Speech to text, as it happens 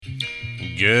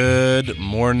Good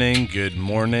morning.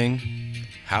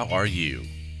 How are you?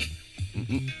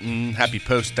 Happy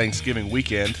post-Thanksgiving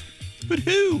weekend.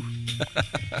 Woohoo!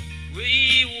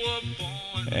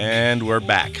 And we're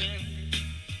back.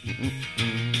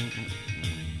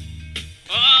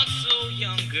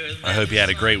 I hope you had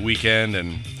a great weekend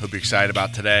and hope you're excited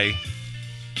about today.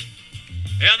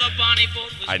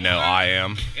 I know I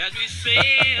am.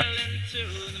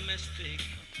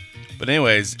 But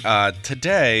anyways,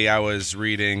 today I was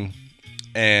reading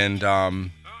and,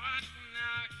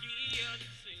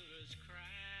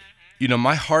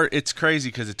 my heart, it's crazy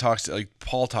because it talks, like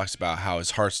Paul talks about how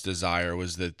his heart's desire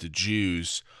was that the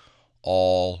Jews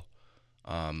all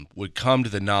would come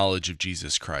to the knowledge of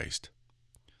Jesus Christ,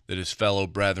 that his fellow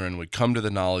brethren would come to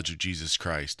the knowledge of Jesus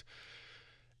Christ.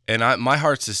 And my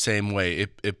heart's the same way.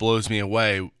 It blows me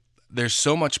away. There's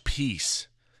so much peace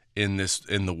in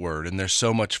the word, and there's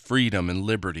so much freedom and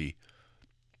liberty.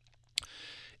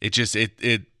 It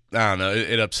I don't know,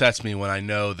 it upsets me when I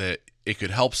know that it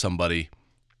could help somebody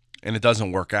and it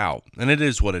doesn't work out. And it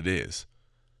is what it is.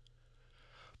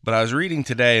 But I was reading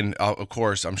today, and of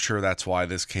course, I'm sure that's why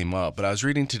this came up, but I was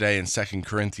reading today in 2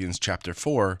 Corinthians chapter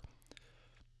 4,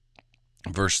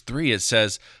 verse 3, it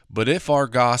says, "But if our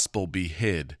gospel be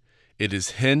hid, it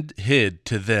is hid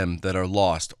to them that are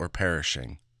lost or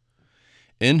perishing,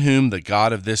 in whom the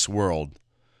God of this world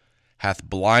hath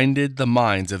blinded the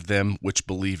minds of them which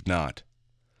believe not,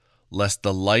 lest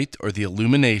the light or the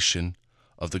illumination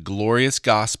of the glorious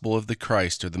gospel of the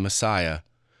Christ or the Messiah,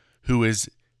 who is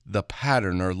the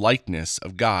pattern or likeness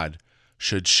of God,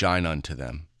 should shine unto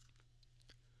them."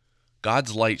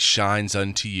 God's light shines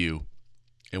unto you,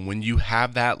 and when you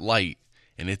have that light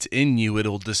and it's in you,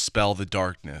 it'll dispel the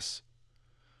darkness.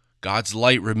 God's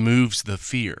light removes the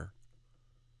fear.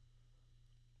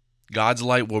 God's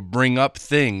light will bring up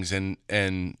things and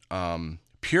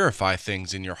purify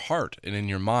things in your heart and in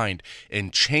your mind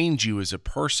and change you as a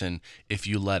person if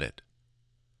you let it.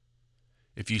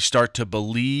 If you start to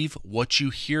believe what you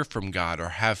hear from God or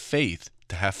have faith,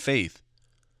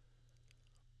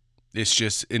 it's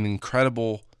just an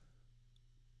incredible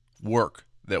work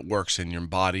that works in your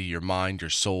body, your mind, your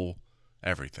soul,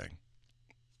 everything.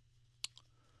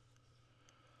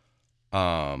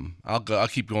 I'll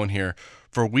keep going here.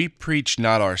 "For we preach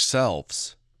not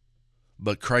ourselves,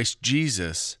 but Christ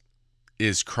Jesus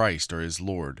is Christ," or is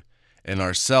Lord, "and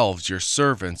ourselves your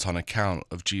servants on account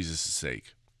of Jesus'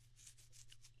 sake."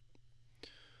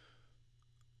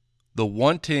 The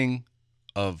wanting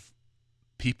of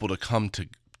people to come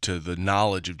to the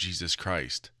knowledge of Jesus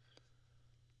Christ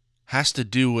has to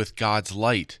do with God's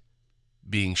light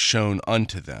being shown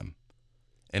unto them.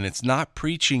 And it's not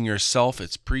preaching yourself,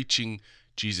 it's preaching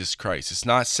Jesus Christ. It's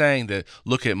not saying that,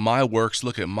 look at my works,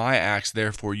 look at my acts,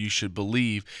 therefore you should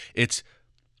believe. It's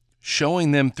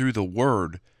showing them through the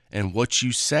word and what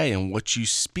you say and what you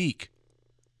speak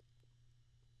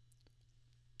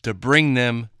to bring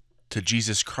them to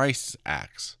Jesus Christ's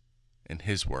acts and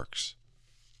his works.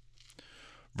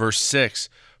 Verse 6,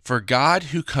 "For God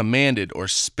who commanded or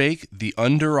spake the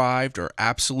underived or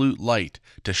absolute light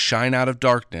to shine out of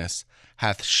darkness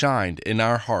hath shined in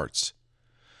our hearts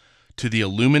to the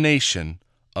illumination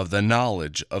of the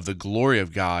knowledge of the glory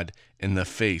of God in the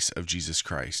face of Jesus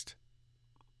Christ."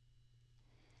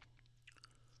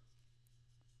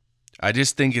 I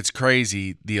just think it's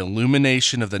crazy, the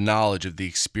illumination of the knowledge of the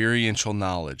experiential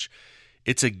knowledge.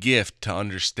 It's a gift to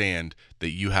understand that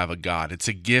you have a God. It's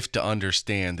a gift to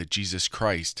understand that Jesus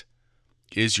Christ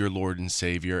is your Lord and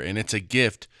Savior. And it's a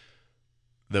gift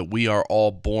that we are all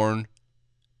born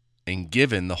and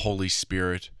given the Holy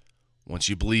Spirit once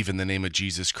you believe in the name of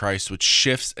Jesus Christ, which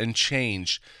shifts and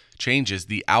changes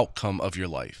the outcome of your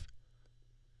life.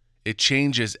 It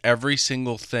changes every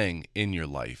single thing in your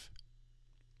life.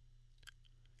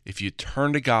 If you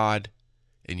turn to God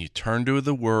and you turn to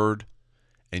the Word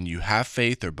and you have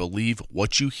faith or believe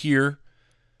what you hear,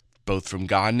 both from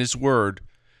God and his Word,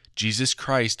 Jesus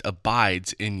Christ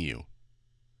abides in you.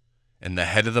 And the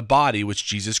head of the body, which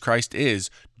Jesus Christ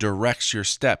is, directs your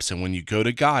steps. And when you go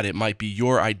to God, it might be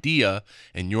your idea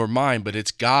and your mind, but it's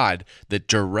God that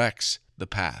directs the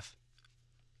path.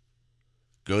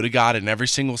 Go to God in every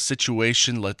single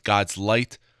situation. Let God's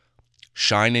light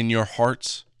shine in your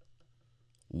hearts.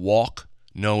 Walk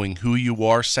knowing who you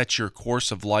are. Set your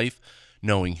course of life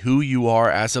knowing who you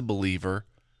are as a believer.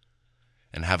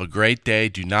 And have a great day.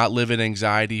 Do not live in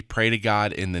anxiety. Pray to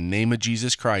God in the name of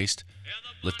Jesus Christ,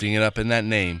 lifting it up in that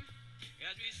name,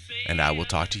 and I will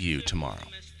talk to you tomorrow.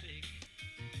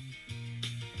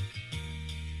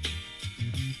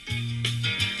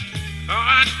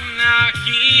 I can now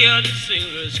hear the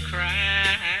sailors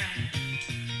cry.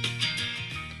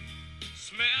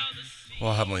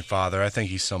 Well, Heavenly Father, I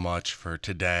thank you so much for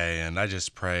today, and I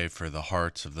just pray for the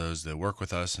hearts of those that work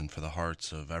with us and for the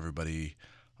hearts of everybody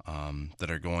that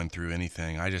are going through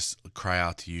anything. I just cry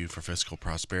out to you for fiscal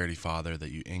prosperity, Father, that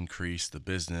you increase the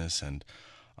business and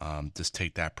just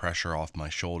take that pressure off my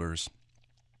shoulders.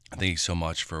 I thank you so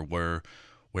much for where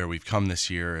we've come this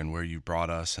year and where you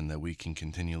brought us, and that we can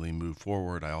continually move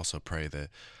forward. I also pray that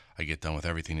I get done with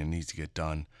everything that needs to get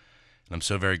done. And I'm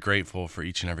so very grateful for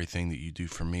each and everything that you do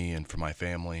for me and for my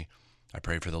family. I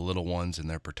pray for the little ones and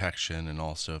their protection, and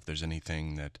also if there's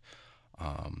anything that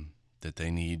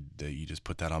they need, that you just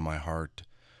put that on my heart.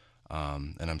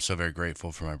 And I'm so very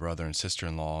grateful for my brother and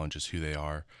sister-in-law and just who they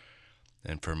are,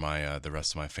 and for my the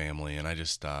rest of my family. And I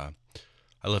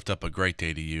lift up a great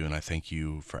day to you, and I thank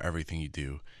you for everything you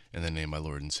do. In the name of my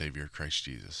Lord and Savior, Christ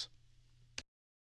Jesus.